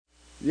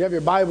You have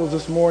your Bibles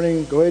this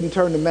morning. Go ahead and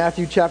turn to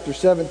Matthew chapter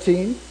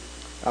 17,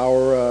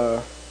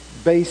 our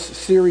base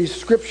series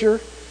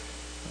scripture.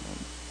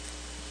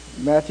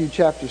 Matthew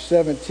chapter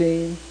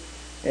 17.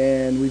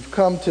 And we've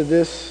come to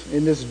this,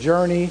 in this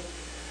journey,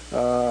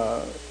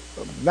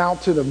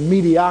 mountain of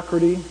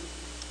mediocrity.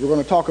 We're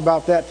going to talk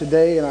about that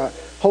today. And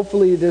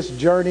hopefully this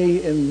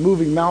journey in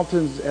moving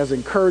mountains has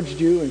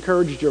encouraged you,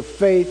 encouraged your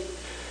faith,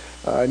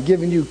 and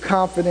given you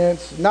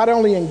confidence, not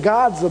only in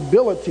God's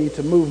ability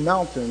to move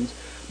mountains,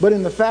 but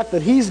in the fact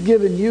that He's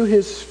given you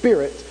His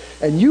Spirit,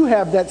 and you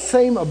have that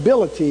same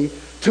ability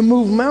to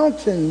move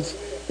mountains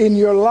in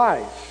your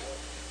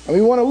life. And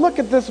we want to look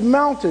at this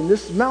mountain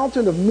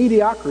of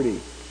mediocrity.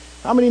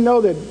 How many know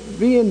that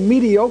being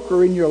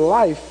mediocre in your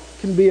life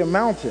can be a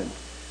mountain?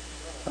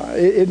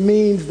 It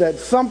means that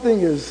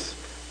something is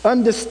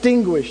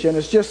undistinguished and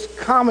it's just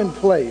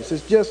commonplace.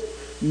 It's just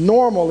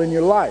normal in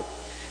your life.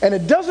 And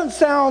it doesn't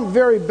sound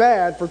very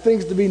bad for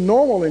things to be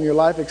normal in your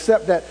life,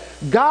 except that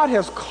God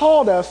has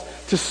called us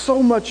to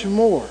so much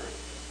more.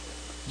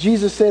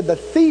 Jesus said, the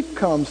thief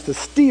comes to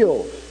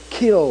steal,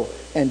 kill,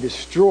 and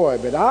destroy.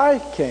 But I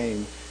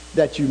came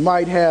that you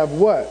might have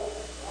what?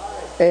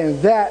 And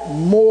that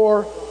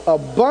more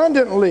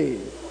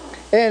abundantly.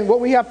 And what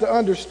we have to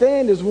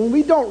understand is when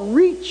we don't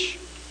reach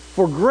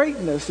for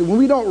greatness, and when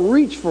we don't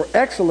reach for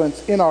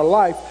excellence in our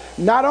life,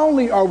 not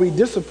only are we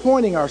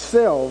disappointing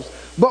ourselves,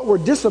 but we're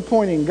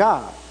disappointing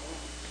God.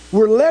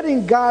 We're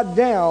letting God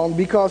down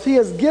because He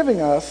has given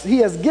us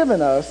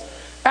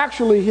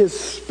actually His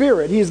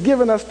Spirit. He has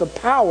given us the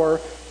power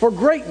for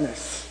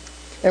greatness.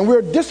 And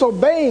we're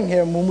disobeying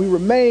Him when we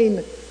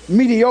remain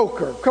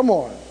mediocre. Come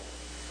on.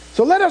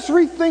 So let us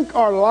rethink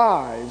our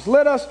lives.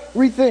 Let us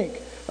rethink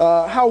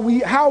how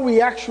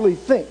we actually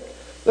think.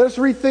 Let us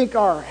rethink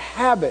our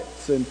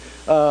habits and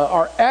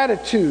our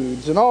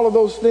attitudes and all of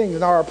those things.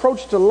 And our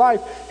approach to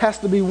life has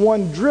to be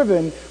one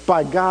driven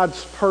by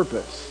God's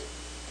purpose.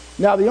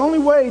 Now, the only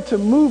way to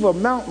move a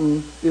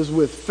mountain is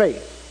with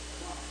faith.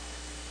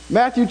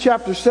 Matthew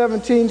chapter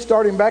 17,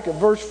 starting back at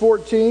verse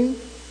 14,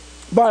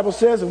 the Bible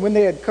says, and when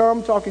they had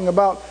come, talking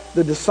about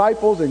the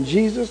disciples and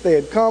Jesus, they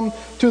had come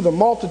to the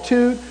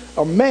multitude,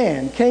 a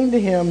man came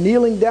to him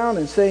kneeling down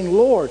and saying,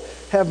 Lord,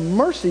 have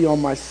mercy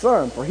on my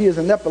son, for he is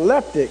an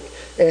epileptic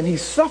and he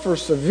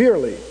suffers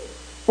severely.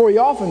 For he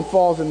often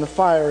falls in the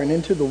fire and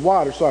into the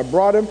water. So I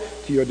brought him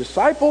to your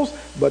disciples,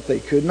 but they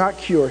could not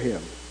cure him.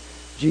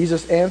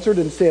 Jesus answered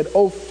and said,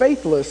 O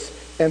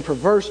faithless and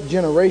perverse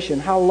generation,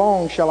 how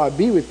long shall I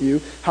be with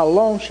you? How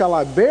long shall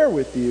I bear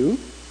with you?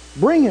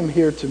 Bring him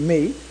here to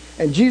me.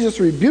 And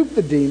Jesus rebuked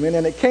the demon,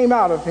 and it came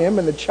out of him,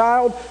 and the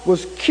child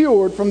was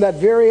cured from that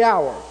very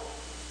hour.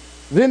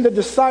 Then the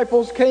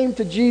disciples came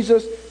to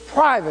Jesus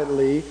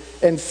privately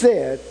and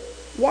said,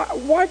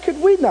 Why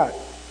could we not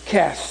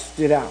cast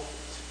it out?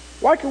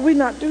 Why could we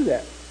not do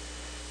that?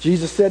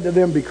 Jesus said to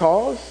them,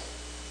 because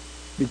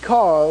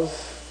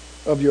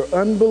of your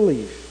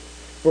unbelief.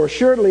 For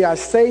assuredly I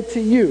say to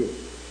you,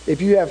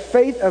 if you have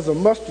faith as a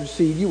mustard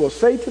seed, you will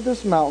say to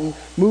this mountain,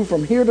 move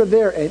from here to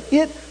there, and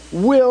it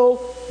will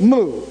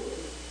move.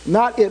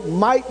 Not it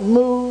might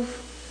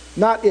move,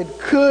 not it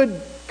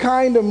could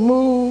kind of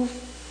move.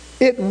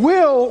 It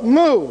will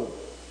move.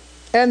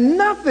 And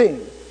nothing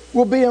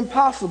will be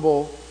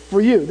impossible for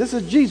you. This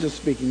is Jesus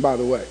speaking, by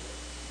the way.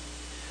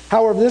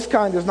 However, this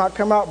kind does not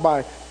come out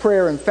by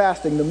prayer and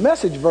fasting. The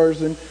Message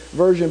version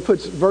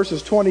puts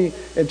verses 20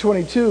 and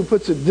 22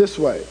 puts it this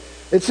way.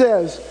 It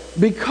says,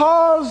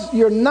 because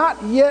you're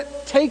not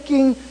yet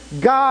taking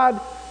God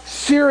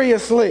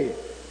seriously.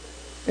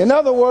 In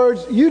other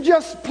words, you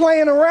just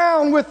playing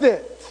around with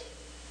it.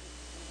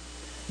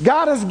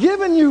 God has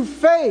given you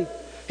faith.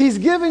 He's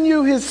given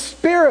you His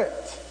Spirit.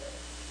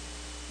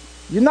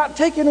 You're not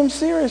taking Him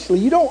seriously.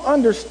 You don't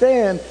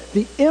understand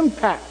the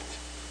impact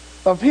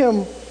of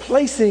Him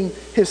placing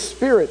His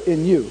Spirit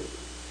in you.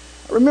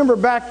 Remember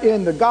back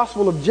in the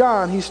Gospel of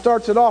John, he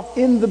starts it off,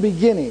 in the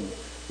beginning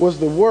was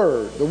the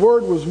Word. The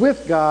Word was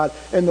with God,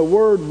 and the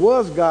Word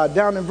was God.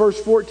 Down in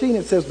verse 14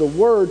 it says the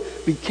Word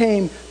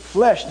became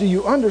flesh. Do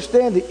you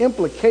understand the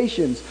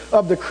implications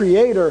of the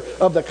creator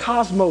of the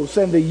cosmos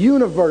and the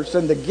universe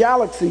and the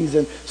galaxies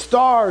and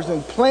stars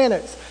and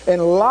planets and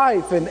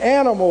life and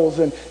animals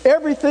and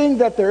everything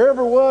that there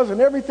ever was and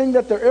everything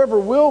that there ever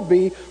will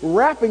be,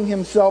 wrapping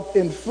Himself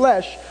in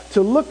flesh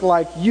to look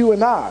like you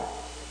and I?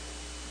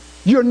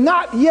 You're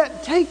not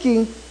yet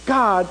taking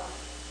God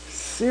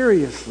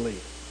seriously.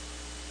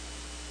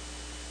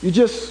 You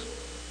just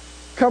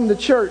come to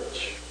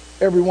church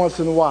every once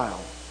in a while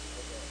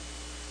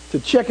to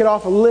check it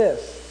off a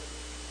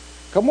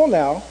list. Come on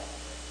now.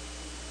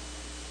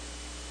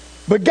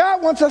 But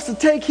God wants us to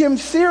take Him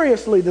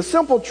seriously. The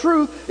simple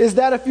truth is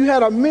that if you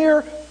had a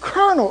mere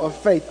kernel of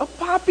faith, a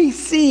poppy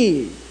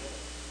seed,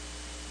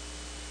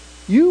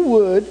 you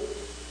would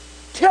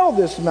tell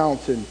this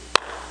mountain,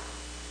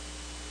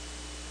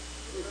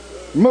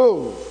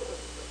 move,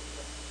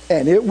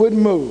 and it would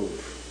move.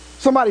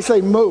 Somebody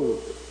say move.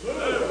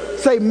 Move.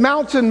 Say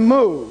mountain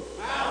move.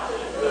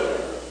 Mountain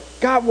move.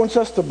 God wants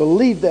us to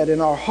believe that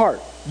in our heart.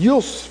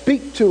 You'll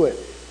speak to it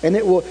And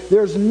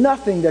there's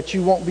nothing that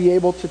you won't be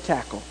able to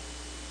tackle.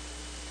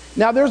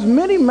 Now, there's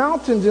many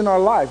mountains in our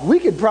life. We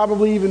could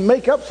probably even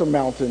make up some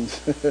mountains.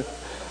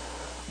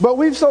 But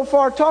we've so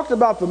far talked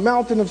about the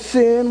mountain of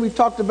sin. We've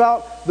talked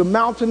about the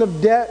mountain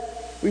of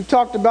debt. We've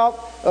talked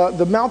about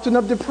the mountain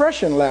of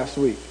depression last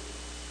week.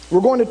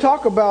 We're going to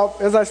talk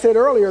about, as I said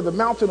earlier, the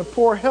mountain of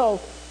poor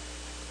health.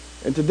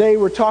 And today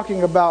we're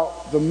talking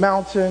about the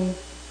mountain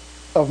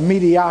of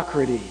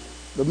mediocrity.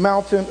 The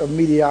mountain of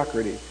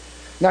mediocrity.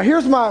 Now,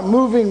 here's my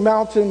moving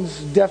mountains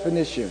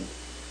definition.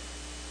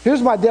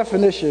 Here's my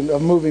definition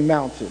of moving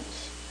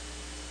mountains.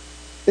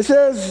 It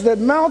says that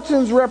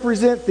mountains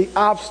represent the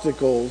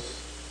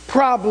obstacles,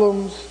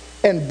 problems,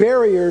 and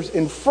barriers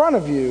in front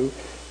of you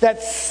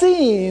that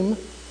seem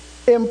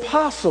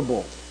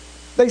impossible.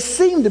 They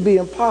seem to be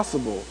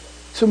impossible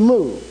to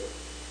move.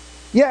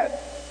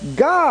 Yet,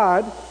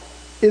 God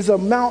is a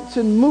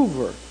mountain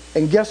mover.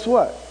 And guess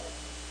what?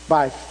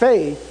 By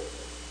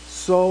faith,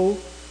 so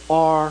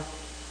are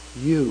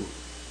you.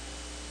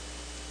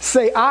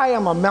 Say, I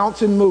am a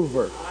mountain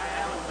mover. I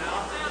am a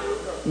mountain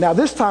mover. Now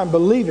this time,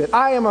 believe it.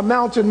 I am a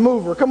mountain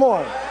mover. Come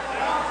on.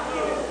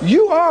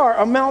 You are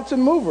a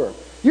mountain mover.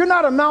 You're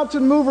not a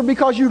mountain mover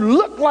because you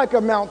look like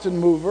a mountain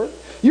mover.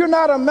 You're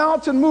not a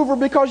mountain mover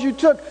because you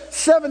took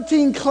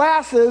 17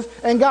 classes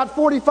and got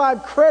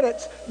 45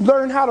 credits,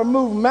 learned how to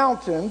move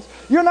mountains.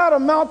 You're not a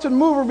mountain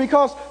mover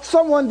because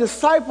someone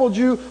discipled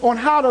you on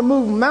how to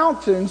move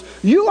mountains.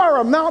 You are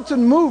a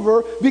mountain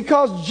mover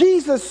because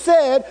Jesus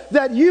said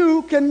that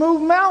you can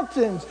move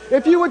mountains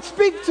if you would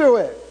speak to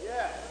it.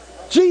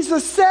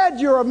 Jesus said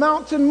you're a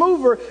mountain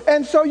mover,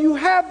 and so you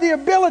have the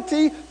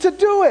ability to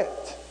do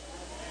it.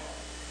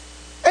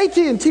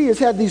 AT&T has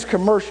had these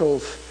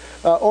commercials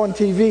on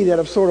TV that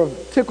have sort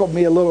of tickled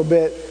me a little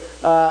bit,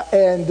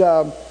 and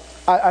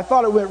I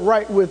thought it went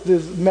right with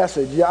this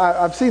message.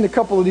 I've seen a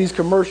couple of these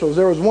commercials.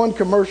 There was one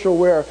commercial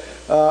where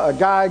a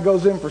guy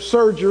goes in for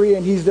surgery,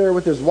 and he's there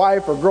with his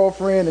wife or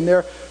girlfriend, and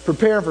they're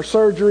preparing for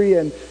surgery,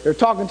 and they're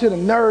talking to the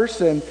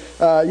nurse, and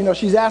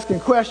she's asking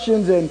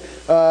questions, and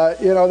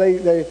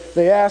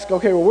they ask,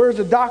 okay, well, where's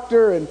the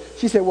doctor? And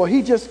she said, well,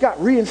 he just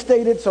got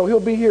reinstated, so he'll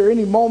be here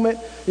any moment,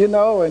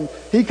 and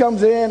he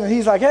comes in, and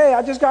he's like, hey,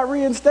 I just got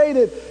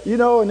reinstated,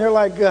 and they're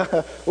like,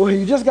 well,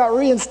 you just got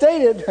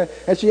reinstated,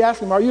 and she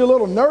asked him, are you a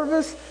little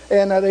nervous?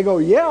 And they go,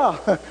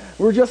 yeah,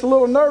 we're just a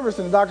little nervous,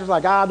 and the doctor's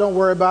like, don't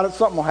worry about it,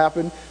 something will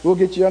happen, we'll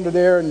get you under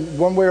there, and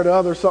one way or the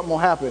other, something will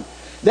happen.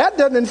 That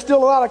doesn't instill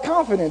a lot of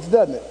confidence,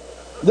 doesn't it?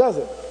 Does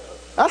it?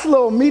 That's a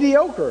little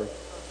mediocre.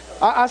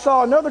 I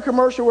saw another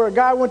commercial where a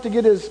guy went to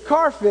get his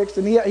car fixed,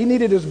 and he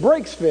needed his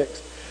brakes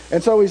fixed.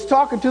 And so he's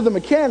talking to the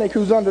mechanic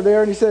who's under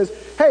there, and he says,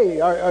 hey,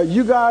 are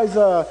you guys,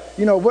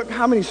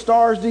 how many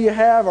stars do you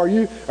have? Are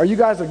you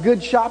guys a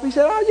good shop? He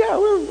said, oh,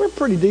 yeah, we're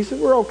pretty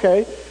decent. We're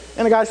okay.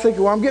 And the guy's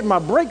thinking, well, I'm getting my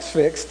brakes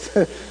fixed.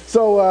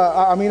 So,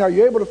 are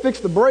you able to fix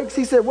the brakes?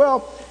 He said,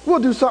 well, we'll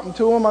do something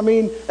to them.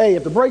 Hey,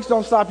 if the brakes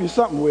don't stop you,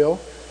 something will.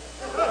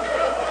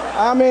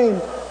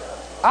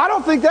 I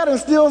don't think that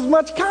instills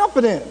much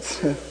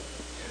confidence.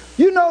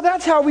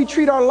 That's how we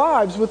treat our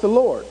lives with the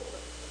Lord.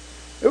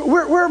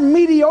 We're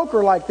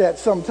mediocre like that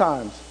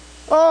sometimes.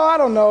 Oh, I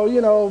don't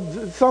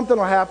know, something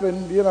will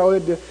happen,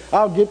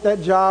 I'll get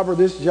that job or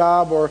this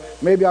job, or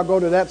maybe I'll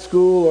go to that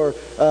school, or,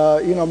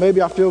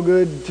 maybe I'll feel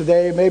good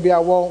today, maybe I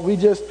won't. We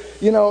just,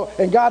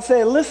 and God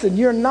said, listen,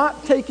 you're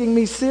not taking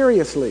me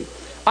seriously.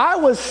 I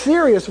was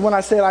serious when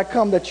I said I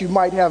come that you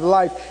might have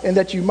life and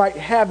that you might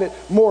have it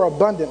more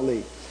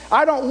abundantly.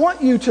 I don't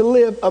want you to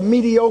live a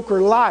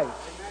mediocre life.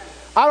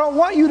 I don't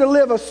want you to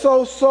live a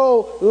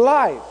so-so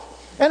life.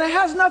 And it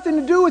has nothing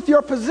to do with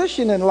your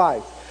position in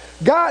life.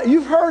 God,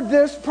 you've heard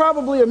this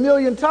probably a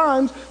million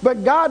times,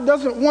 but God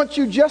doesn't want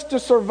you just to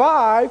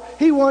survive.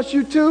 He wants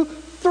you to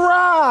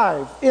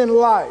thrive in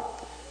life.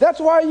 That's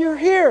why you're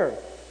here,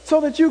 so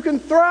that you can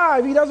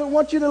thrive. He doesn't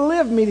want you to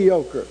live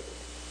mediocre.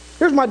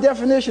 Here's my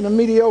definition of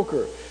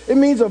mediocre. It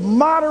means of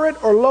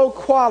moderate or low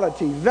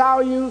quality,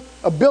 value,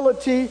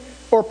 ability,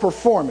 or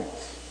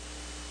performance.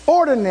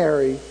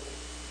 Ordinary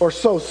or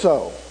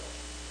so-so.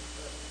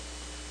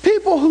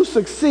 People who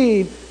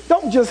succeed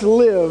don't just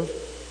live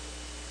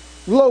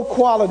low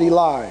quality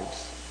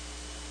lives.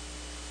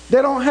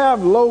 They don't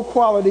have low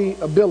quality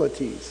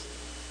abilities.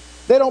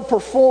 They don't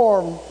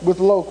perform with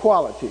low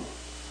quality.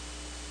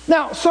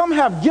 Now, some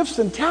have gifts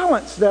and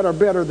talents that are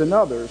better than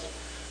others,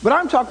 but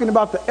I'm talking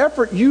about the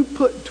effort you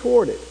put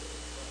toward it.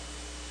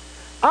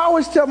 I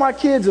always tell my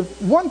kids,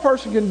 if one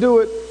person can do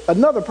it,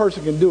 another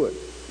person can do it,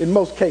 in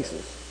most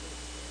cases.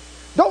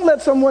 Don't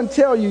let someone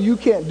tell you you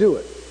can't do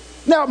it.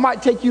 Now, it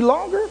might take you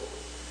longer.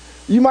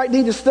 You might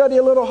need to study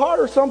a little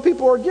harder. Some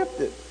people are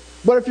gifted.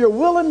 But if you're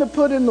willing to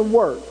put in the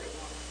work,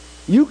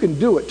 you can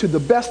do it to the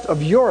best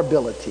of your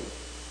ability,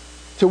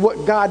 to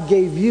what God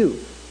gave you.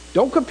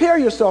 Don't compare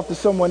yourself to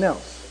someone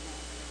else.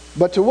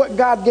 But to what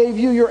God gave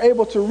you, you're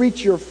able to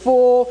reach your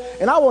full,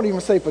 and I won't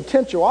even say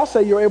potential, I'll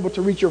say you're able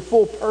to reach your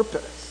full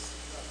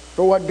purpose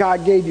for what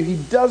God gave you. He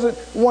doesn't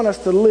want us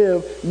to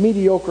live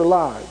mediocre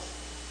lives.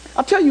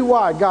 I'll tell you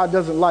why God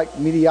doesn't like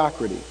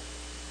mediocrity.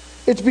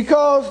 It's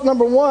because,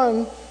 number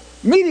one,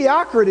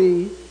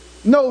 mediocrity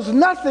knows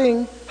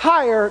nothing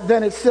higher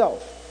than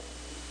itself.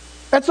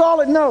 That's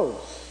all it knows.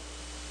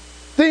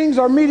 Things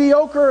are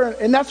mediocre,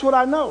 and that's what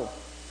I know.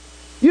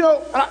 You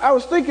know, I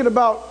was thinking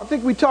about, I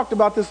think we talked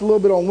about this a little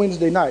bit on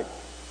Wednesday night.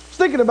 I was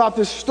thinking about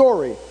this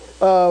story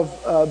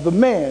of the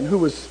man who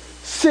was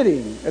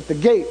sitting at the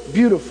gate,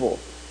 beautiful,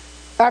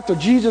 after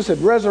Jesus had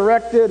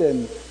resurrected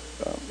and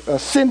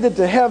ascended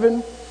to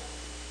heaven.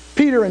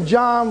 Peter and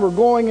John were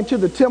going into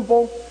the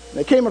temple. And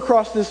they came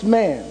across this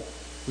man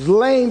who was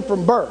lame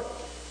from birth.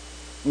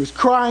 He was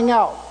crying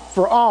out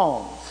for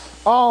alms,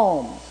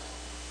 alms,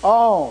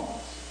 alms.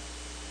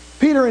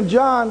 Peter and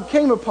John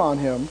came upon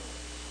him,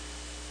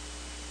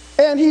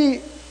 and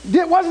he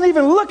wasn't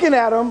even looking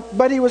at him,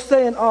 but he was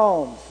saying,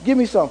 alms, give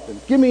me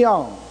something, give me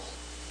alms.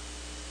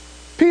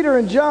 Peter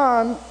and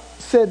John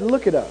said,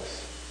 look at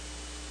us,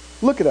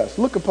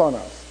 look upon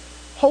us.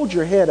 Hold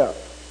your head up.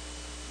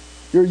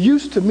 You're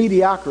used to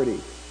mediocrity.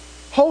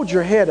 Hold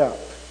your head up.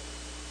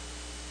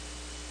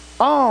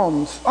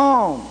 Alms,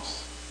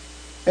 alms.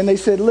 And they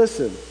said,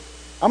 listen,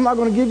 I'm not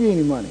going to give you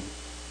any money.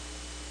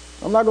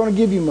 I'm not going to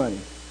give you money.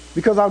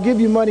 Because I'll give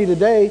you money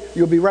today,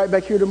 you'll be right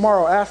back here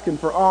tomorrow asking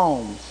for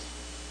alms,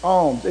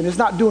 alms. And it's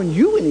not doing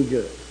you any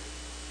good.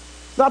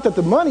 It's not that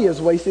the money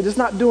is wasted, it's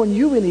not doing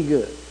you any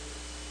good.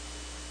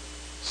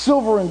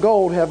 Silver and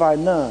gold have I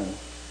none,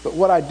 but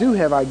what I do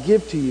have I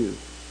give to you.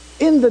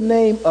 In the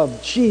name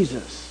of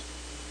Jesus,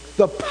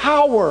 the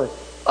power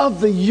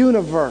of the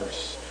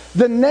universe,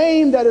 the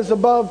name that is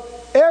above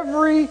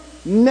every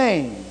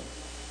name,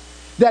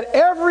 that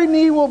every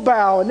knee will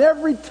bow and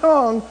every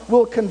tongue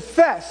will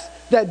confess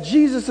that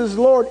Jesus is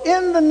Lord.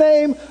 In the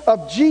name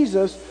of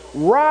Jesus,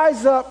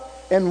 rise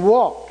up and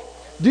walk.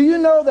 Do you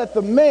know that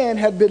the man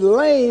had been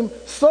lame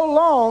so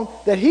long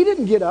that he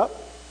didn't get up?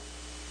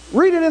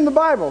 Read it in the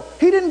Bible.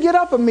 He didn't get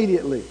up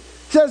immediately.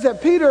 It says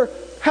that Peter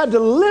had to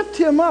lift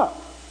him up.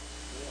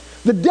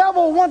 The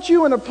devil wants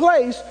you in a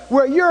place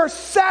where you're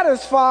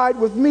satisfied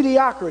with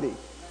mediocrity.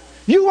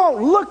 You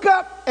won't look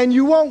up and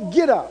you won't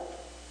get up.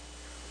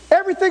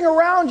 Everything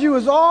around you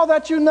is all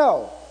that you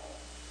know.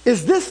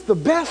 Is this the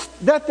best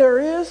that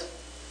there is?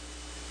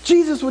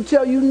 Jesus would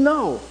tell you,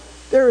 no,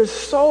 there is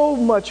so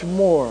much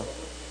more.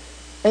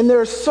 And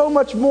there's so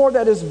much more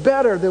that is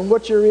better than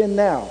what you're in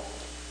now.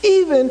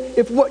 Even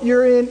if what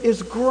you're in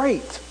is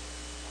great.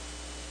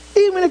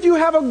 Even if you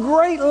have a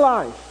great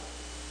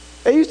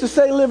life. They used to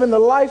say living the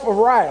life of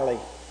Riley.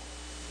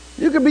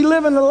 You could be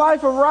living the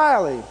life of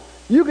Riley.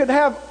 You could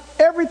have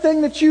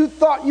everything that you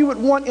thought you would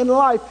want in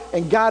life,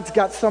 and God's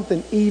got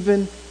something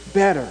even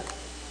better.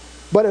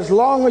 But as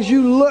long as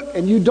you look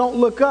and you don't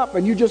look up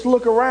and you just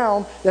look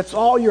around, that's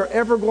all you're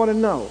ever going to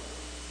know.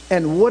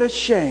 And what a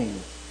shame,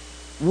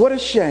 what a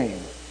shame,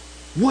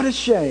 what a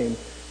shame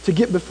to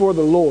get before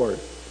the Lord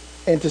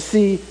and to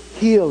see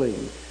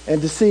healing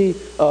and to see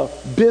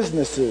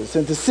businesses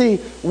and to see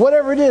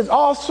whatever it is,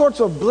 all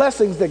sorts of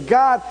blessings that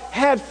God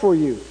had for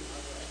you.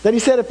 That he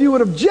said if you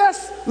would have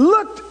just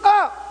looked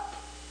up,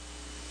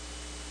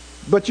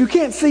 but you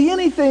can't see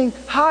anything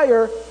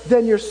higher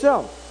than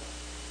yourself.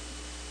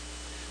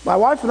 My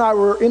wife and I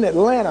were in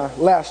Atlanta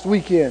last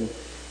weekend,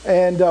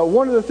 and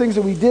one of the things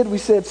that we did, we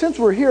said, since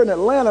we're here in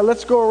Atlanta,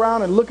 let's go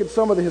around and look at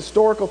some of the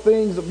historical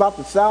things about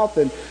the South.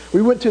 And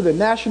we went to the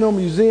National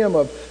Museum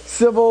of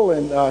Civil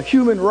and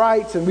Human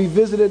Rights, and we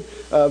visited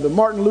the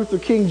Martin Luther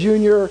King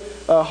Jr.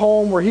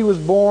 Home where he was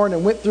born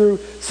and went through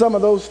some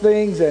of those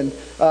things. And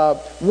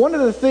one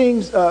of the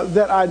things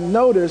that I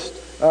noticed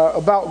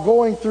about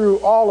going through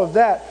all of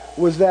that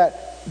was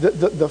that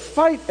the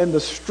fight and the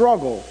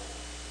struggle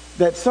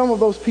that some of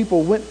those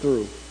people went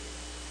through,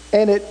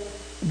 and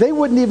they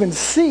wouldn't even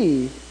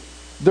see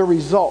the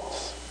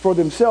results for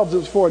themselves. It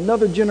was for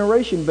another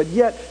generation, but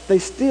yet they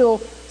still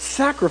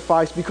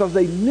sacrificed because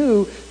they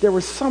knew there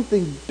was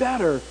something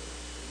better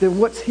than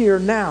what's here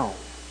now.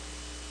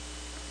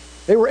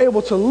 They were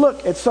able to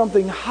look at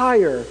something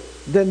higher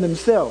than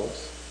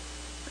themselves.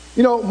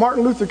 You know,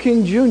 Martin Luther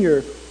King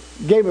Jr.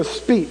 gave a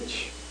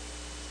speech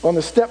on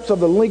the steps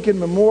of the Lincoln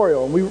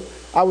Memorial.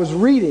 I was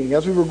reading,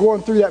 as we were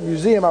going through that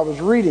museum, I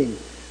was reading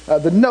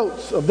the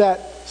notes of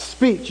that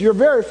speech. You're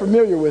very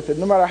familiar with it.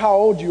 No matter how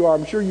old you are,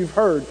 I'm sure you've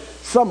heard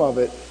some of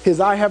it. His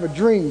I Have a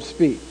Dream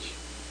speech.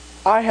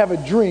 I have a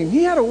dream.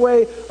 He had a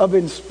way of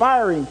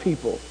inspiring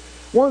people.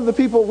 One of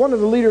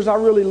the leaders I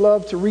really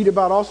love to read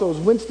about also is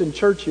Winston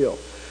Churchill.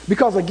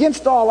 Because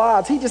against all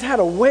odds, he just had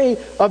a way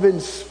of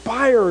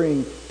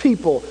inspiring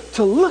people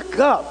to look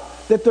up.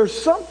 That there's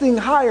something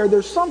higher,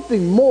 there's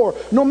something more.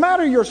 No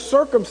matter your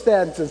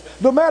circumstances,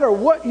 no matter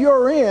what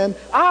you're in,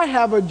 I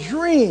have a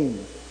dream.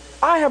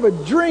 I have a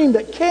dream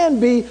that can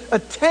be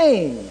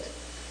attained.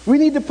 We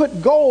need to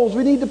put goals,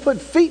 we need to put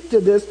feet to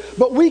this,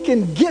 but we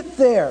can get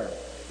there.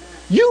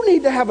 You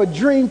need to have a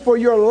dream for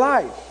your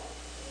life.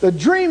 The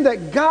dream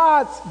that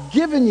God's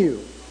given you,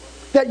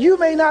 that you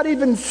may not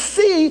even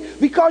see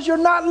because you're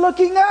not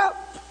looking up.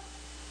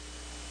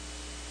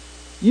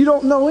 You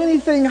don't know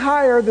anything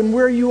higher than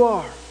where you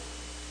are.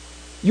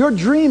 Your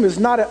dream is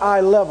not at eye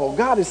level.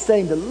 God is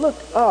saying to look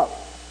up.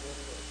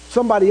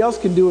 Somebody else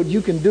can do it,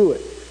 you can do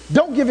it.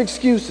 Don't give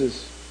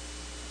excuses.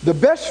 The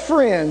best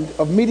friend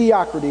of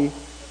mediocrity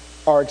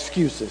are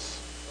excuses.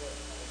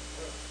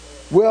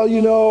 Well,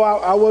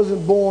 I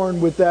wasn't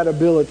born with that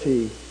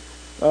ability.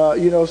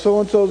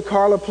 So-and-so,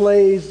 Carla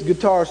plays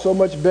guitar so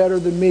much better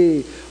than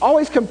me.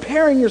 Always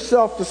comparing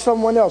yourself to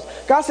someone else.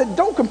 God said,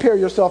 don't compare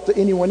yourself to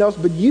anyone else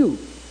but you.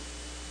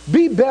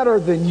 Be better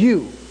than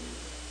you.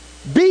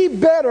 Be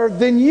better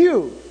than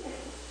you.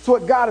 That's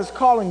what God is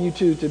calling you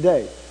to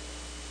today.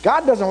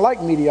 God doesn't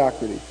like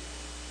mediocrity.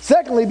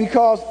 Secondly,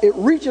 because it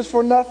reaches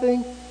for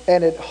nothing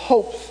and it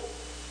hopes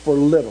for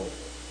little.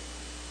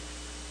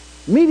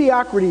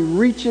 Mediocrity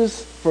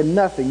reaches for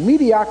nothing.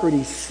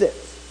 Mediocrity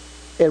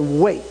sits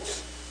and waits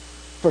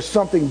for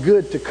something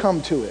good to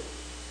come to it.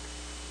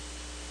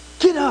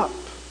 Get up.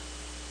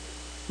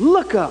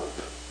 Look up.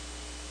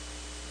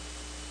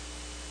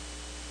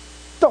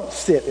 Don't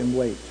sit and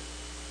wait.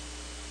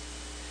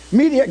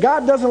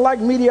 God doesn't like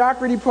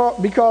mediocrity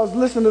because,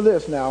 listen to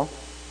this now.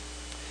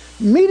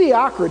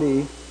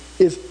 Mediocrity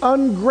is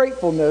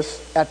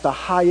ungratefulness at the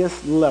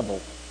highest level.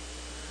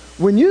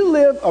 When you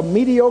live a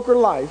mediocre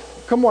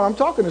life, come on, I'm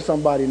talking to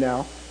somebody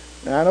now.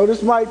 And I know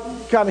this might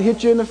kind of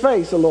hit you in the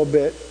face a little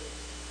bit.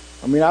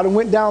 I mean, I done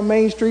went down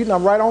Main Street and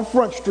I'm right on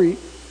Front Street.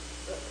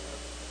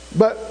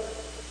 But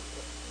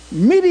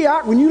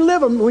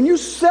when you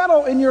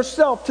settle in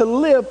yourself to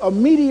live a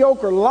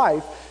mediocre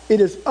life, it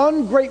is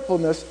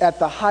ungratefulness at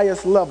the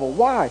highest level.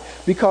 Why?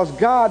 Because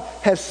God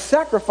has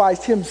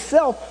sacrificed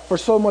himself for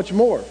so much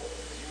more.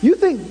 You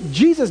think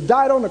Jesus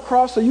died on the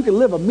cross so you can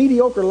live a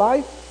mediocre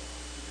life?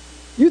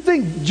 You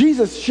think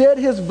Jesus shed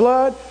his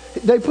blood?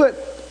 They put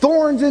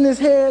thorns in his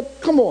head?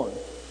 Come on.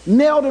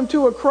 Nailed him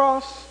to a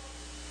cross?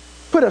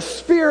 Put a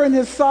spear in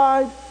his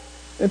side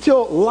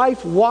until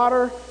life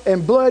water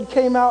and blood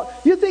came out?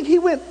 You think he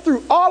went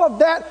through all of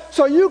that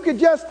so you could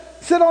just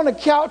sit on the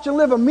couch and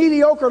live a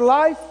mediocre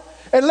life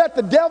and let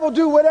the devil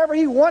do whatever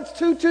he wants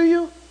to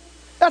you?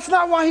 That's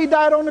not why he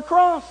died on the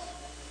cross.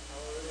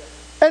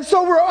 And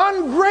so we're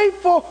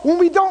ungrateful when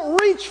we don't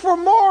reach for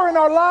more in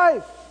our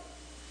life.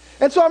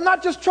 And so I'm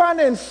not just trying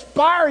to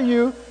inspire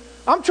you.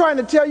 I'm trying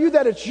to tell you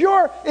that it's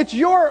your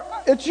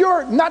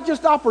not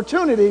just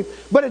opportunity,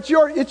 but it's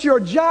your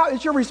job,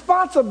 it's your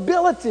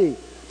responsibility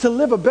to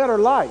live a better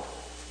life.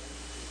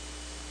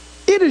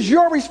 It is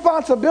your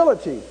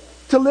responsibility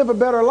to live a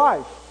better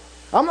life.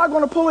 I'm not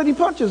going to pull any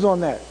punches on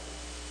that.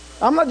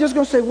 I'm not just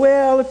going to say,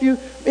 well,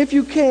 if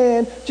you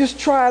can, just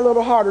try a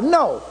little harder.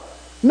 No,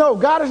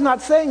 God is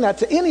not saying that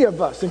to any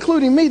of us,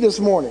 including me this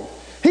morning.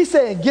 He's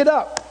saying, get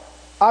up.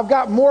 I've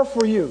got more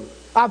for you.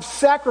 I've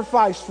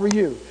sacrificed for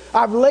you.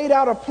 I've laid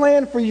out a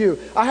plan for you.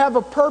 I have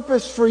a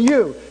purpose for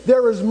you.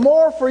 There is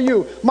more for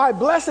you. My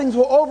blessings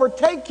will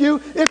overtake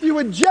you if you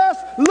would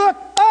just look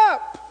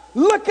up.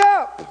 Look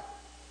up.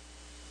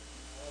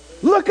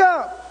 Look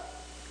up.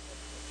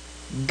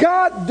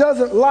 God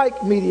doesn't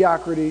like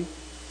mediocrity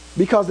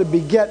because it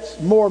begets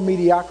more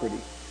mediocrity.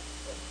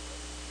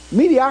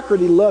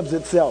 Mediocrity loves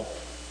itself.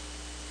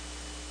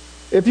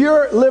 If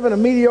you're living a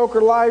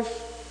mediocre life,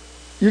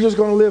 you're just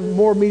going to live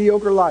more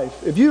mediocre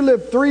life. If you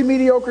live 3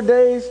 mediocre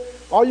days,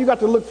 all you got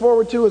to look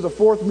forward to is a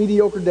 4th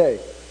mediocre day.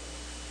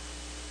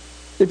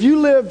 If you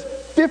lived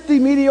 50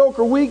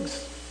 mediocre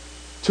weeks,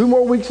 2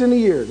 more weeks in the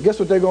year, guess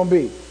what they're going to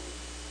be?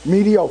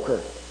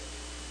 Mediocre.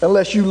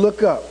 Unless you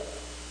look up.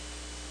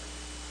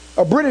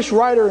 A British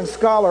writer and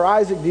scholar,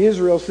 Isaac de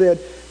Israel, said,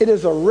 "It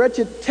is a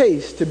wretched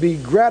taste to be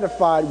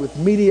gratified with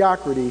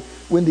mediocrity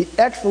when the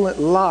excellent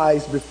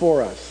lies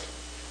before us."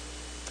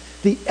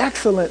 The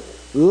excellent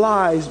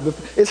lies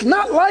before. It's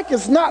not like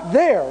it's not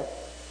there.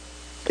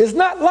 It's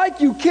not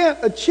like you can't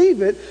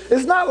achieve it.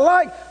 It's not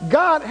like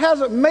God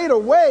hasn't made a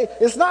way.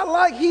 It's not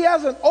like he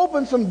hasn't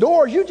opened some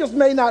doors. You just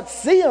may not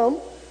see them.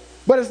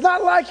 But it's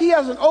not like he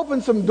hasn't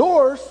opened some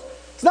doors.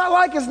 It's not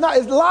like it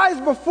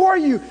lies before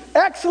you.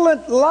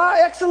 Excellence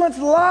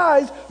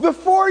lies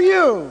before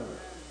you.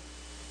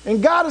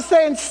 And God is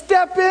saying,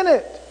 step in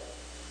it.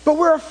 But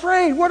we're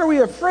afraid. What are we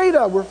afraid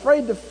of? We're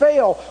afraid to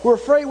fail. We're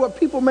afraid what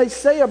people may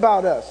say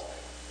about us.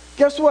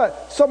 Guess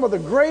what? Some of the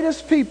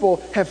greatest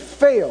people have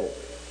failed,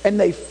 and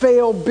they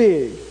fail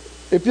big.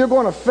 If you're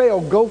going to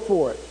fail, go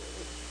for it.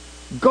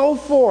 Go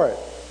for it.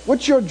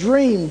 What's your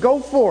dream? Go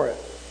for it.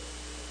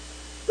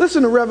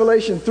 Listen to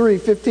Revelation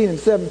 3:15 and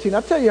 17.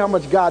 I'll tell you how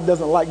much God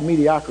doesn't like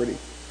mediocrity.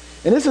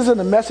 And this is in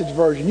the Message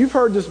version. You've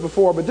heard this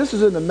before, but this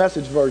is in the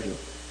Message version.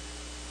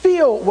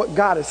 Feel what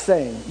God is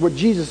saying, what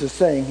Jesus is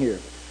saying here.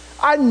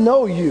 I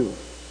know you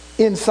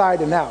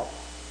inside and out,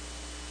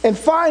 and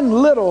find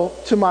little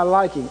to my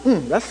liking.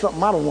 That's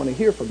something I don't want to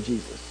hear from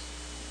Jesus.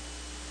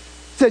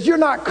 It says you're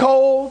not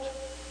cold,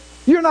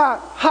 you're not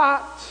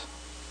hot.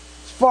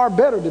 It's far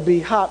better to be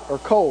hot or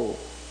cold.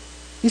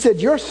 He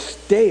said you're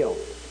stale,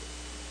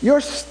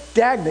 you're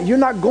stagnant, you're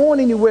not going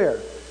anywhere.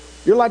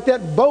 You're like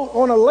that boat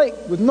on a lake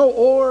with no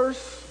oars,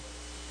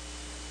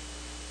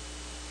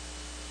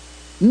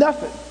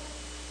 nothing,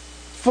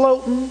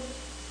 floating,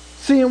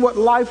 seeing what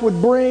life would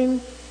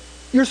bring.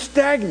 You're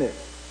stagnant.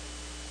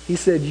 He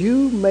said,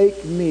 you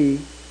make me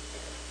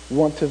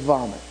want to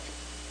vomit.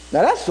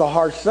 Now that's a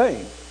harsh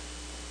saying.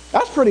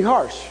 That's pretty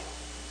harsh.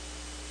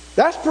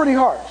 That's pretty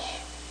harsh.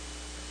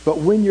 But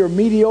when you're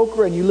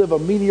mediocre and you live a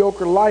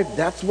mediocre life,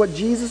 that's what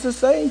Jesus is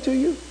saying to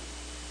you.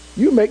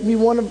 You make me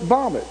want to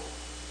vomit.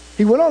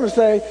 He went on to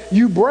say,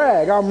 you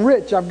brag, I'm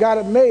rich, I've got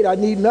it made, I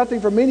need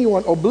nothing from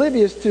anyone,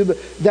 oblivious to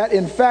that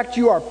in fact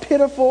you are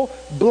pitiful,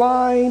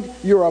 blind,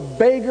 you're a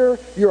beggar,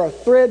 you're a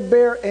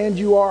threadbare, and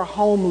you are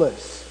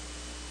homeless.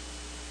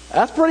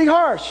 That's pretty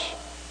harsh.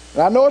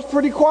 And I know it's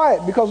pretty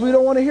quiet because we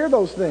don't want to hear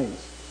those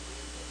things.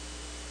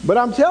 But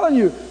I'm telling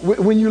you,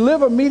 when you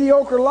live a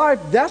mediocre life,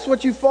 that's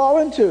what you fall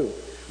into.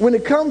 When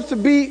it comes to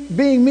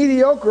being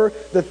mediocre,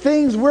 the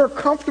things we're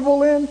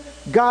comfortable in,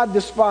 God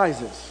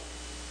despises.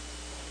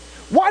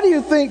 Why do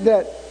you think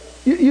that,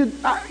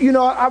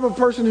 I'm a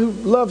person who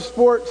loves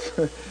sports.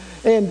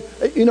 And,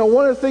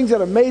 one of the things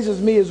that amazes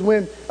me is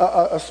when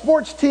a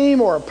sports team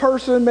or a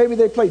person, maybe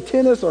they play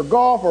tennis or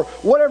golf or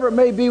whatever it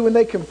may be, when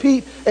they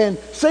compete and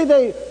say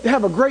they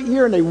have a great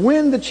year and they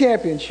win the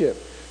championship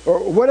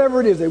or whatever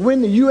it is, they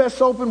win the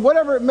U.S. Open,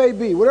 whatever it may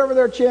be, whatever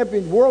their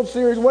champion, World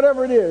Series,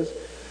 whatever it is,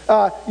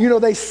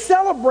 they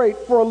celebrate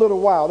for a little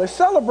while. They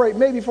celebrate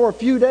maybe for a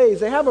few days.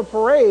 They have a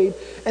parade,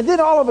 and then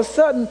all of a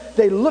sudden,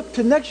 they look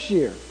to next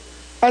year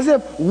as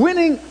if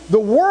winning the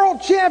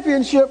world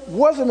championship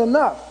wasn't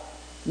enough.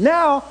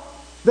 Now,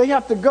 they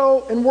have to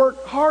go and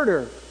work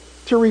harder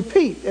to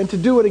repeat and to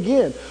do it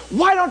again.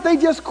 Why don't they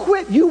just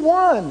quit? You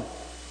won.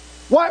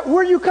 What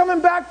are you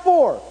coming back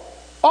for?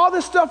 All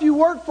this stuff you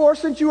worked for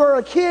since you were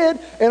a kid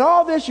and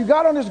all this, you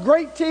got on this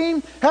great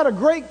team, had a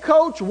great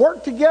coach,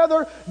 worked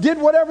together, did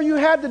whatever you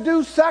had to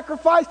do,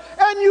 sacrifice,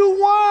 and you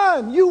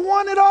won. You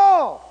won it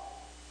all.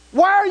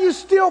 Why are you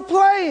still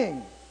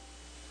playing?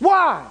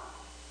 Why?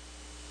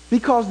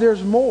 Because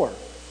there's more.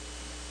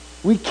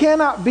 We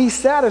cannot be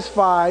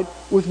satisfied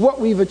with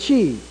what we've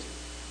achieved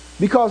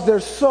because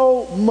there's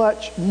so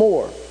much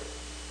more.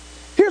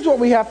 Here's what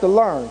we have to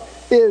learn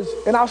is,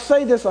 and I'll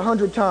say this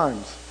 100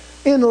 times,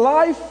 in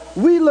life,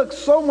 we look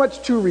so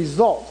much to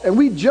results, and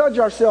we judge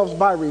ourselves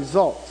by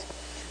results.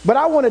 But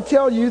I want to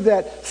tell you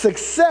that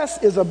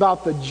success is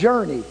about the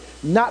journey,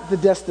 not the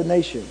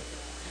destination.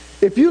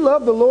 If you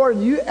love the Lord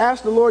and you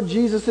ask the Lord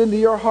Jesus into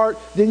your heart,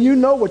 then you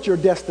know what your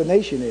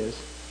destination is.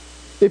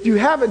 If you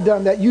haven't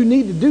done that, you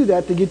need to do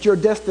that to get your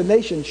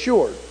destination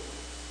sure.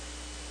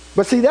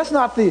 But see, that's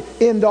not the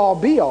end-all,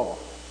 be-all.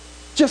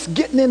 Just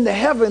getting into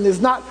heaven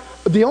is not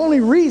the only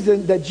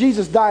reason that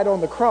Jesus died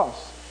on the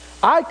cross.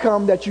 I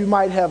come that you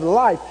might have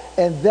life,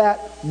 and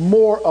that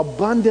more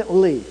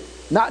abundantly.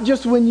 Not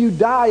just when you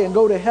die and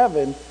go to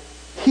heaven,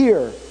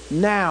 here,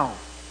 now.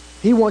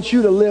 He wants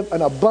you to live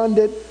an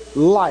abundant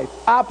life,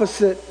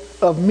 opposite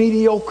of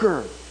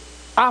mediocre.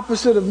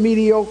 Opposite of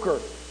mediocre.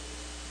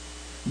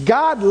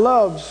 God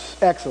loves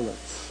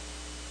excellence.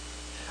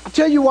 I'll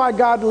tell you why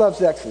God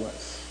loves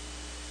excellence.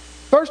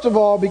 First of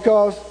all,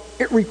 because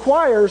it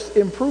requires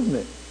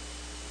improvement.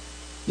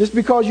 Just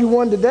because you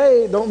won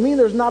today don't mean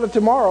there's not a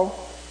tomorrow.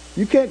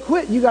 You can't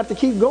quit. You got to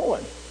keep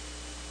going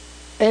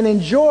and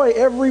enjoy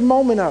every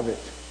moment of it.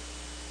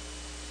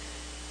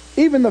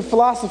 Even the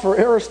philosopher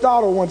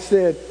Aristotle once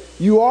said,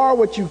 you are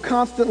what you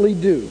constantly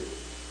do.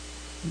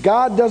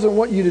 God doesn't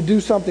want you to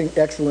do something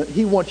excellent.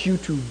 He wants you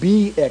to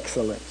be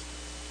excellent.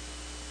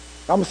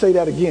 I'm going to say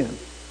that again.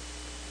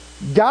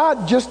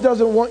 God just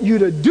doesn't want you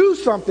to do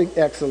something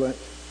excellent.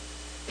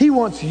 He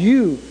wants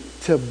you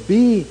to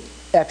be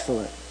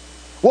excellent.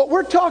 What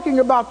we're talking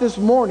about this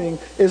morning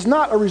is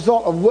not a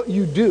result of what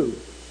you do.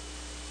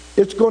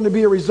 It's going to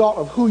be a result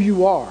of who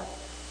you are.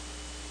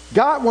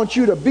 God wants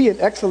you to be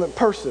an excellent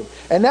person.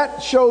 And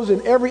that shows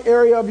in every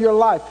area of your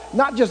life.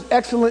 Not just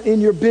excellent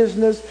in your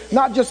business,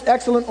 not just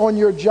excellent on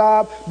your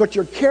job, but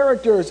your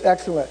character is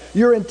excellent.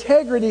 Your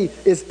integrity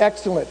is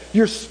excellent.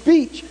 Your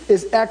speech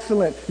is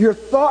excellent. Your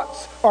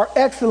thoughts are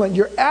excellent.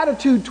 Your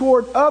attitude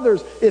toward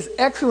others is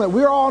excellent.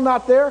 We're all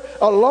not there.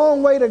 A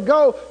long way to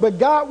go. But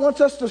God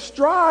wants us to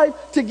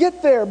strive to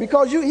get there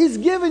because He's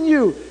given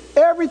you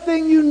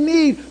everything you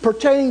need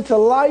pertaining to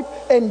life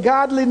and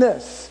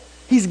godliness.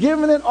 He's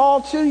given it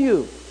all to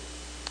you.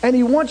 And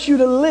He wants you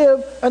to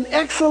live an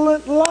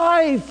excellent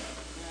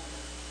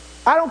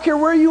life. I don't care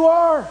where you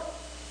are.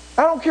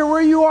 I don't care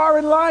where you are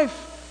in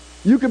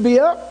life. You could be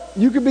up,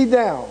 you could be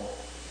down.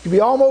 You could be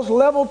almost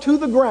level to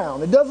the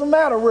ground. It doesn't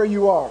matter where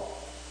you are.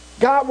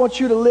 God wants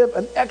you to live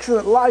an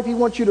excellent life. He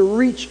wants you to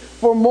reach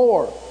for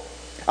more.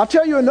 I'll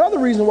tell you another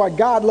reason why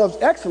God loves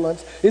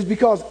excellence is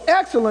because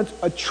excellence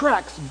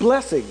attracts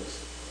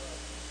blessings.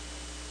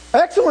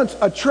 Excellence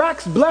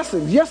attracts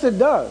blessings. Yes, it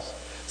does.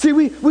 See,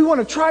 we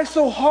want to try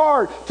so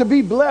hard to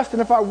be blessed.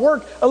 And if I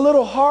work a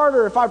little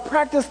harder, if I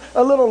practice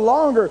a little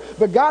longer.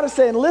 But God is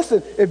saying,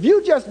 listen, if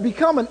you just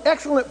become an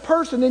excellent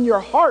person in your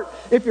heart,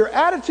 if your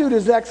attitude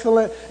is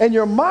excellent and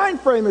your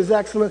mind frame is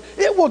excellent,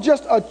 it will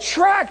just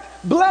attract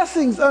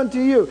blessings unto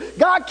you.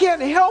 God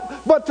can't help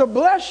but to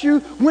bless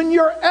you when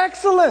you're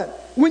excellent.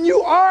 When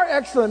you are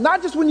excellent,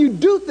 not just when you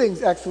do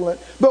things excellent,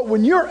 but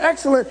when you're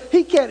excellent,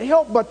 He can't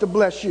help but to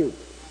bless you.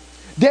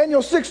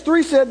 Daniel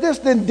 6:3 said this,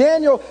 then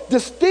Daniel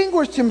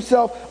distinguished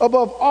himself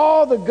above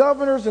all the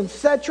governors and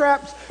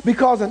satraps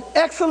because an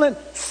excellent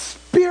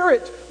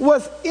spirit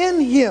was in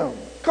him.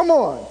 Come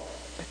on.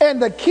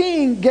 And the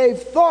king gave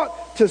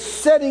thought to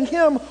setting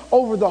him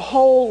over the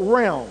whole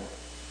realm.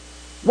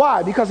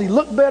 Why? Because he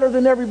looked better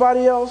than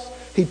everybody else?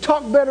 He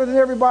talked better than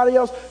everybody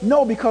else?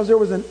 No, because there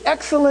was an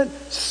excellent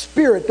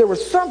spirit. There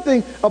was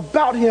something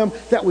about him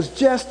that was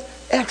just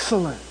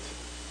excellent.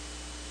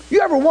 You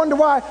ever wonder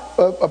why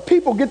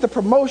people get the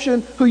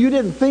promotion who you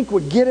didn't think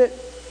would get it?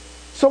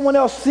 Someone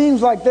else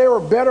seems like they were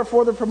better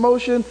for the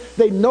promotion.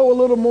 They know a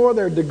little more.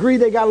 Their degree,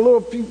 they got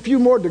few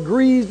more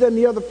degrees than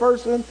the other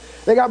person.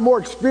 They got more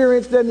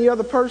experience than the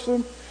other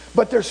person.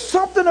 But there's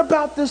something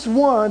about this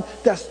one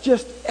that's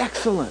just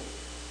excellent.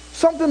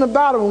 Something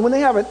about them. And when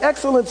they have an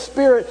excellent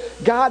spirit,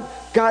 God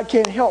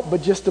can't help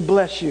but just to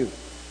bless you.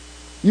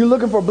 You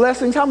looking for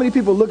blessings? How many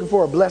people are looking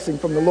for a blessing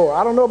from the Lord?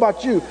 I don't know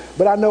about you,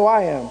 but I know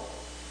I am.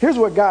 Here's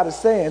what God is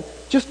saying.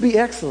 Just be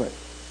excellent.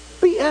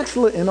 Be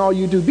excellent in all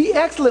you do. Be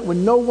excellent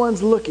when no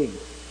one's looking.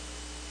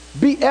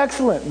 Be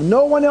excellent when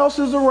no one else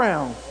is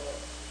around,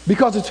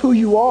 because it's who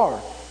you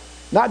are.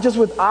 Not just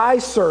with eye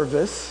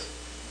service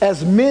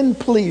as men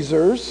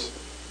pleasers,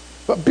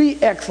 but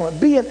be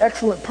excellent. Be an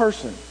excellent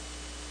person.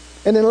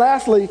 And then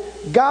lastly,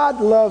 God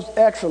loves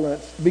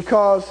excellence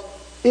because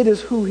it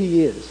is who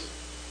he is.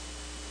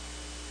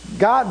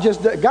 God,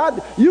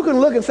 you can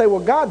look and say, well,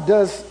 God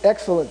does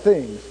excellent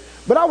things.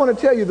 But I want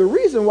to tell you the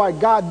reason why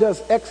God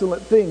does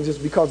excellent things is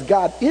because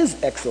God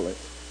is excellent.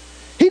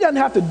 He doesn't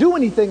have to do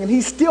anything and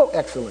he's still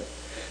excellent.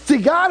 See,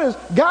 God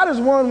is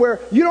one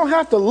where you don't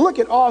have to look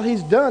at all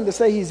he's done to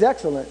say he's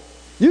excellent.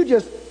 You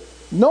just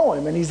know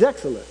him and he's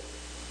excellent.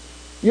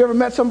 You ever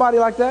met somebody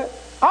like that?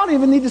 I don't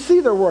even need to see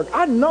their work.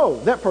 I know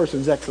that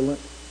person's excellent.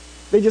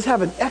 They just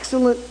have an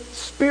excellent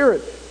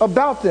spirit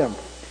about them.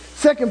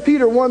 2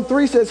 Peter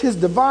 1:3 says, his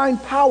divine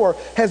power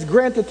has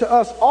granted to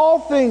us all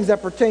things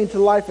that pertain to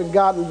life and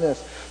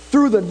godliness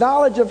through the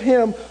knowledge of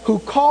him who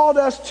called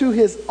us to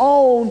his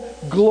own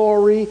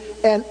glory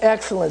and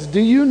excellence.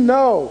 Do you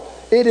know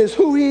it is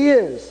who he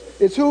is?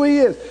 It's who he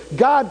is.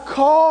 God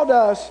called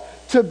us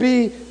to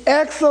be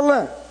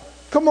excellent.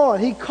 Come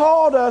on, he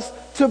called us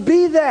to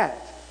be that.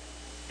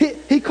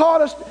 He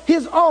called us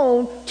his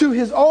own to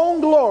his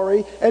own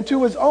glory and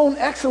to his own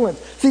excellence.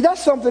 See,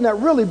 that's something that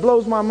really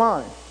blows my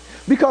mind.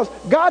 Because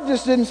God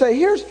just didn't say,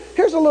 here's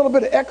a little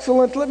bit of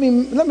excellence. Let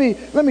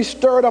me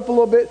stir it up a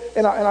little bit,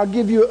 and I'll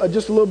give you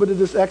just a little bit of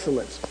this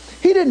excellence.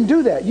 He didn't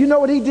do that. You know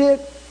what he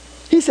did?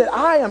 He said,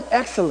 I am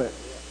excellent.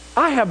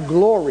 I have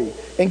glory.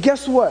 And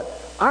guess what?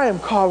 I am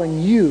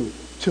calling you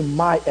to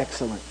my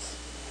excellence.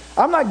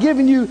 I'm not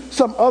giving you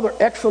some other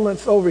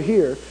excellence over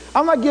here.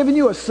 I'm not giving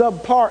you a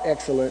subpar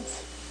excellence.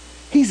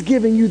 He's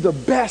giving you the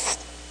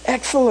best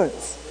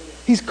excellence.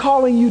 He's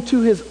calling you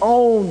to his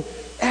own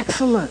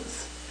excellence.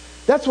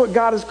 That's what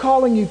God is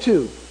calling you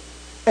to.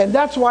 And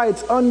that's why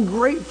it's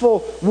ungrateful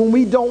when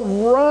we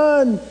don't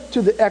run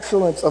to the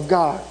excellence of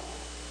God.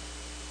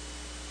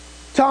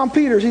 Tom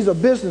Peters, he's a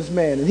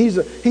businessman, and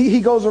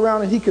he goes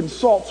around and he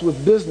consults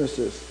with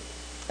businesses.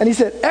 And he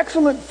said,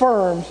 excellent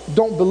firms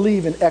don't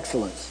believe in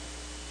excellence.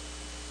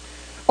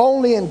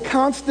 Only in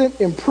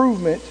constant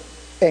improvement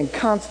and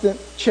constant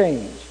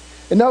change.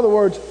 In other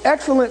words,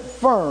 excellent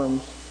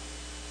firms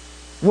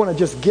want to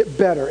just get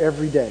better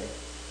every day.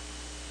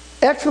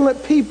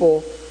 Excellent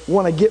people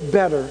want to get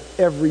better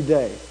every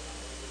day.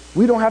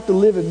 We don't have to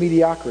live in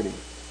mediocrity.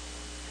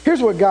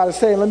 Here's what God is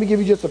saying. Let me give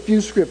you just a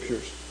few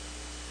scriptures.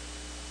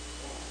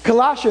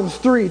 Colossians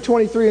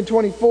 3:23 and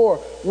 24.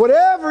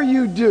 Whatever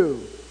you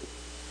do,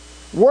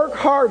 work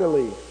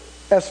heartily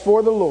as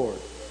for the Lord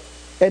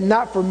and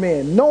not for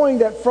men, knowing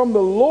that from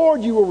the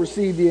Lord you will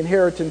receive the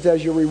inheritance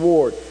as your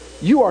reward.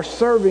 You are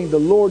serving the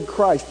Lord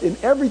Christ in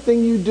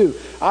everything you do.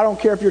 I don't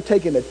care if you're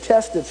taking a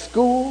test at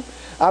school.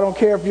 I don't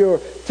care if you're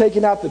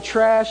taking out the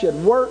trash at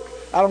work.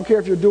 I don't care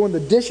if you're doing the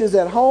dishes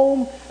at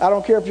home. I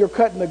don't care if you're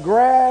cutting the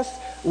grass.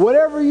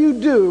 Whatever you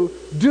do,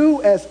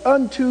 do as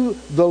unto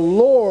the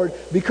Lord,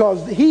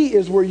 because he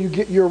is where you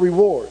get your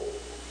reward.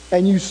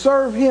 And you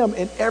serve him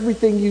in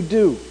everything you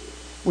do.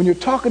 When you're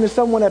talking to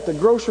someone at the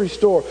grocery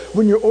store,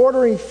 when you're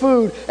ordering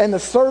food and the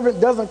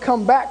servant doesn't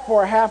come back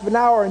for a half an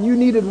hour and you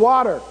needed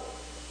water.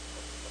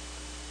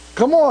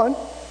 Come on.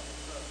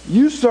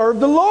 You serve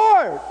the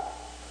Lord.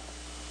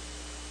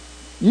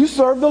 You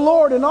serve the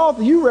Lord in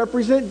all. You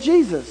represent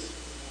Jesus.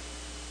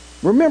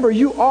 Remember,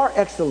 you are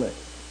excellent.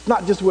 It's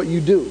not just what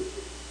you do.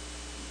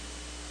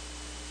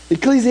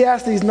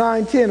 Ecclesiastes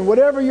 9:10,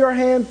 whatever your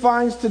hand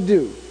finds to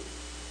do,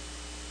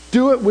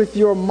 do it with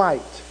your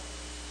might.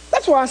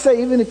 That's why I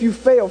say even if you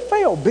fail,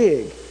 fail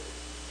big.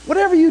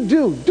 Whatever you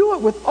do, do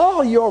it with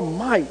all your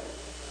might.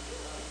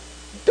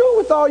 Do it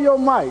with all your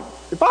might.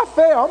 If I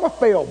fail, I'm going to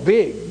fail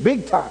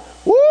big time.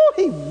 Woo,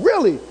 he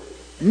really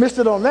missed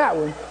it on that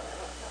one.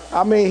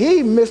 I mean,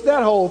 he missed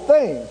that whole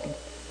thing.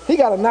 He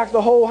got to knock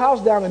the whole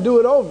house down and do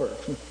it over.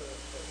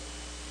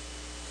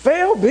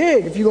 Fail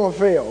big if you're going to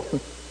fail.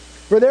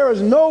 For there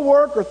is no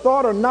work or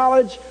thought or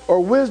knowledge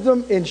or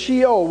wisdom in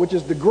Sheol, which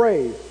is the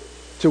grave.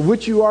 to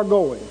which you are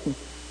going.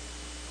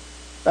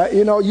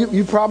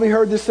 You probably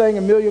heard this saying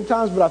a million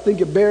times, but I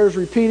think it bears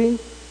repeating.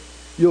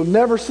 You'll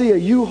never see a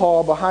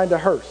U-Haul behind a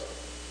hearse.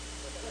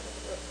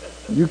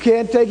 You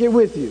can't take it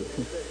with you.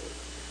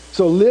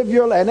 So live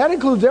your life. And that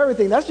includes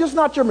everything. That's just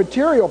not your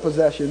material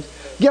possessions.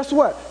 Guess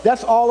what?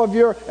 That's all of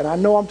your, and I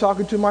know I'm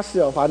talking to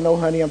myself. I know,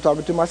 honey, I'm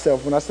talking to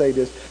myself when I say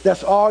this.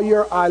 That's all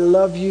your I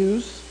love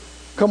yous.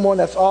 Come on,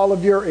 that's all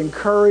of your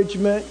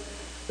encouragement.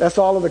 That's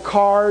all of the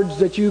cards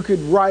that you could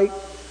write.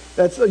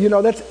 That's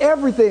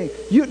everything.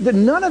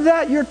 None of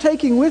that you're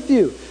taking with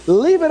you.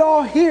 Leave it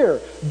all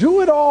here.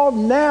 Do it all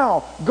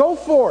now. Go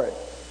for it.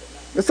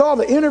 It's all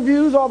the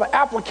interviews, all the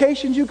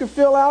applications you can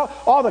fill out,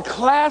 all the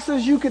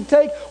classes you can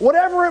take,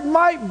 whatever it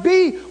might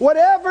be,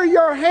 whatever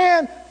your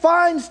hand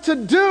finds to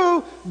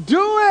do,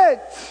 do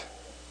it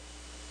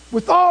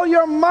with all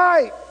your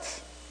might,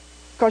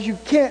 because you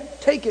can't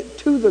take it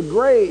to the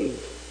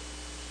grave.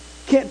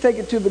 Can't take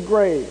it to the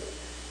grave.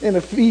 In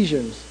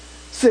Ephesians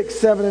 6,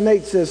 7, and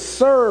 8 says,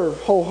 serve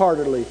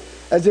wholeheartedly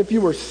as if you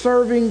were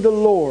serving the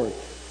Lord,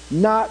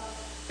 not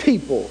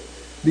people,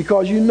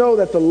 because you know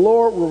that the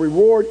Lord will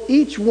reward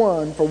each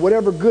one for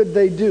whatever good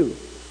they do,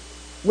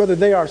 whether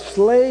they are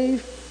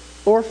slave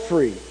or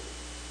free.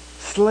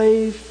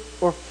 Slave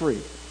or free.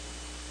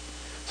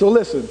 So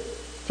listen,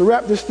 to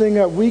wrap this thing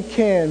up, we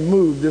can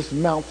move this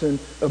mountain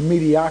of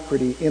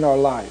mediocrity in our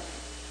life.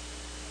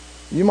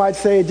 You might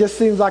say, it just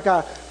seems like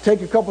I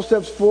take a couple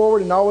steps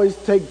forward and always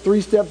take 3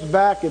 steps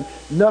back and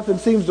nothing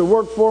seems to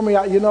work for me.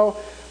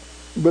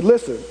 But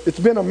listen, it's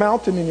been a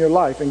mountain in your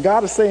life, and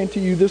God is saying to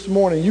you this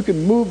morning, you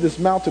can move this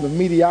mountain of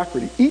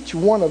mediocrity. Each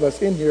one of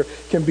us in here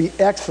can be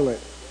excellent.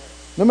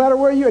 No matter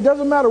where it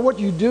doesn't matter what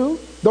you do.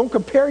 Don't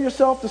compare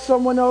yourself to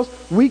someone else.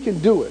 We can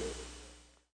do it.